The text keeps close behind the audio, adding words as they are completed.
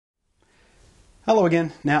Hello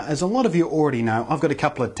again. Now, as a lot of you already know, I've got a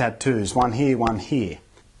couple of tattoos. One here, one here.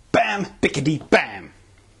 Bam! Bickety bam!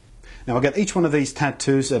 Now, I got each one of these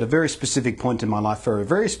tattoos at a very specific point in my life for a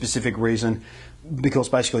very specific reason, because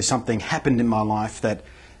basically something happened in my life that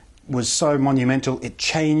was so monumental, it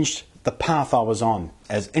changed the path I was on.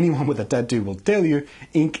 As anyone with a tattoo will tell you,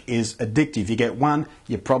 ink is addictive. You get one,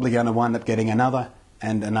 you're probably going to wind up getting another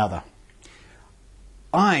and another.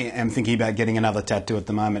 I am thinking about getting another tattoo at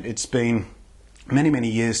the moment. It's been many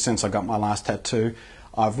years since I got my last tattoo.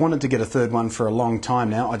 I've wanted to get a third one for a long time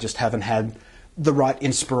now. I just haven't had the right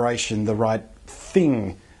inspiration, the right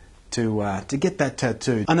thing to get that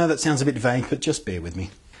tattoo. I know that sounds a bit vague, but just bear with me.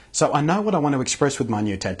 So I know what I want to express with my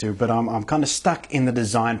new tattoo, but I'm kind of stuck in the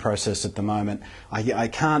design process at the moment. I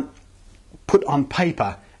can't put on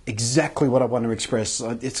paper exactly what I want to express.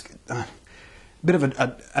 It's a bit of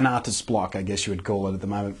an artist's block, I guess you would call it at the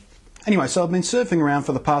moment. Anyway, so I've been surfing around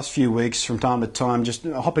for the past few weeks from time to time, just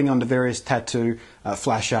hopping onto various tattoo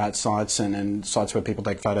flash art sites and sites where people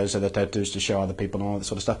take photos of their tattoos to show other people and all that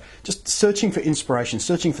sort of stuff. Just searching for inspiration,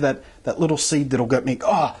 searching for that little seed that'll get me,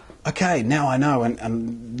 oh, okay, now I know,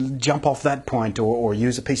 and jump off that point or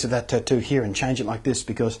use a piece of that tattoo here and change it like this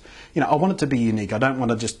because, you know, I want it to be unique. I don't want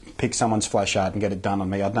to just pick someone's flash art and get it done on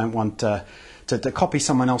me. I don't want to copy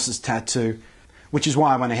someone else's tattoo, which is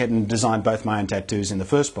why I went ahead and designed both my own tattoos in the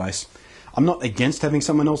first place. I'm not against having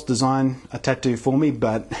someone else design a tattoo for me,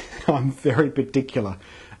 but I'm very particular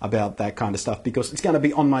about that kind of stuff because it's going to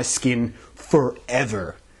be on my skin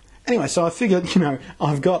forever. Anyway, so I figured, you know,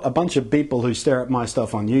 I've got a bunch of people who stare at my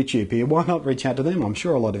stuff on YouTube here. Why not reach out to them? I'm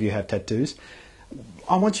sure a lot of you have tattoos.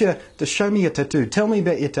 I want you to show me your tattoo. Tell me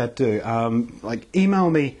about your tattoo. Like, email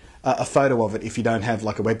me a photo of it if you don't have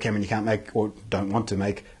like a webcam and you can't make or don't want to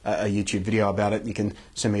make a YouTube video about it. You can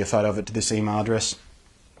send me a photo of it to this email address.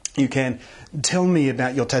 You can tell me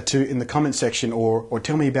about your tattoo in the comment section or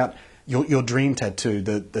tell me about your dream tattoo,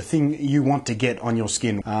 the thing you want to get on your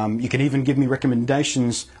skin. You can even give me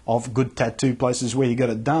recommendations of good tattoo places where you got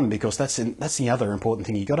it done because that's the other important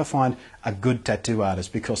thing. You got to find a good tattoo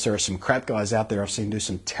artist because there are some crap guys out there I've seen do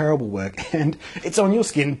some terrible work and it's on your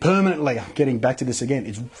skin permanently. I'm getting back to this again.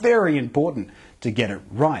 It's very important to get it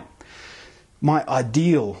right. My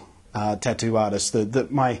ideal tattoo artist,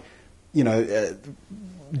 my, you know,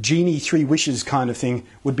 Genie 3 Wishes kind of thing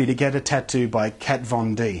would be to get a tattoo by Kat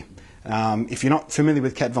Von D. If you're not familiar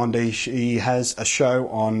with Kat Von D, she has a show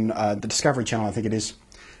on the Discovery Channel, I think it is,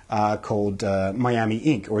 called Miami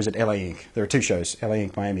Ink, or is it LA Ink? There are two shows, LA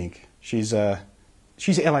Ink, Miami Ink. She's LA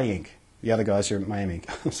Ink. The other guys are at Miami Ink.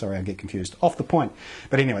 Sorry, I get confused. Off the point.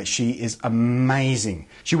 But anyway, she is amazing.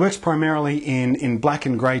 She works primarily in black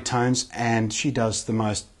and grey tones, and she does the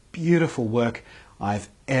most beautiful work I've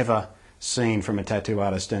ever seen from a tattoo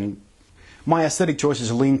artist. And my aesthetic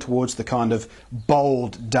choices lean towards the kind of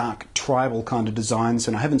bold, dark, tribal kind of designs,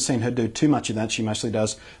 and I haven't seen her do too much of that. She mostly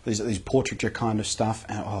does these portraiture kind of stuff.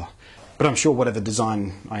 But I'm sure whatever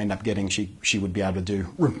design I end up getting, she would be able to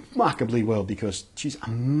do remarkably well because she's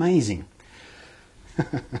amazing.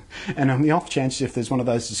 And on the off chance, if there's one of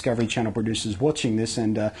those Discovery Channel producers watching this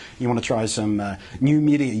and you want to try some new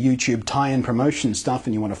media YouTube tie-in promotion stuff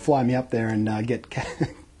and you want to fly me up there and get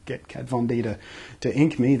Kat Von D to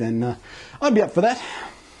ink me, then I'd be up for that.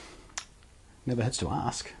 Never hurts to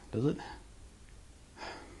ask, does it?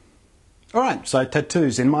 Alright, so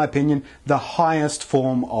tattoos, in my opinion, the highest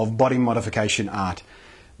form of body modification art.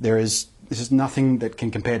 This is nothing that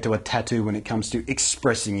can compare to a tattoo when it comes to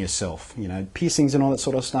expressing yourself. You know, piercings and all that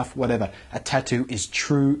sort of stuff, whatever. A tattoo is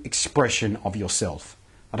true expression of yourself.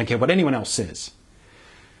 I don't care what anyone else says.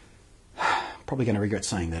 Probably going to regret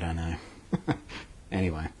saying that, I know.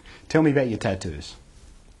 Anyway, tell me about your tattoos.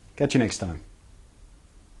 Catch you next time.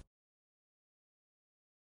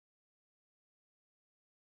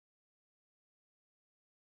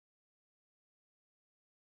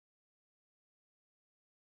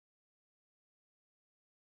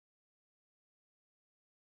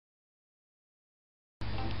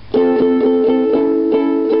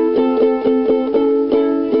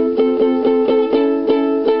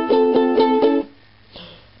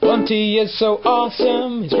 Bunty is so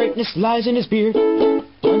awesome, his greatness lies in his beard.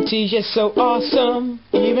 Bunty is so awesome,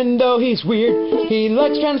 even though he's weird. He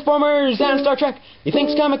likes Transformers and Star Trek. He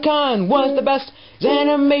thinks Comic-Con was the best. His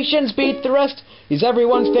animations beat the rest. He's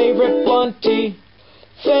everyone's favorite Bunty.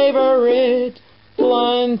 Favorite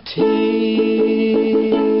Bunty.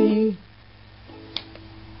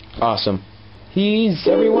 Awesome. He's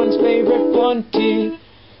everyone's favorite Bunty.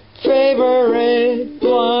 Favorite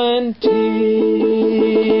Bunty.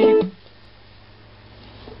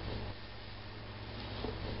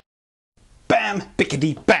 Bam!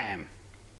 Bickety bam!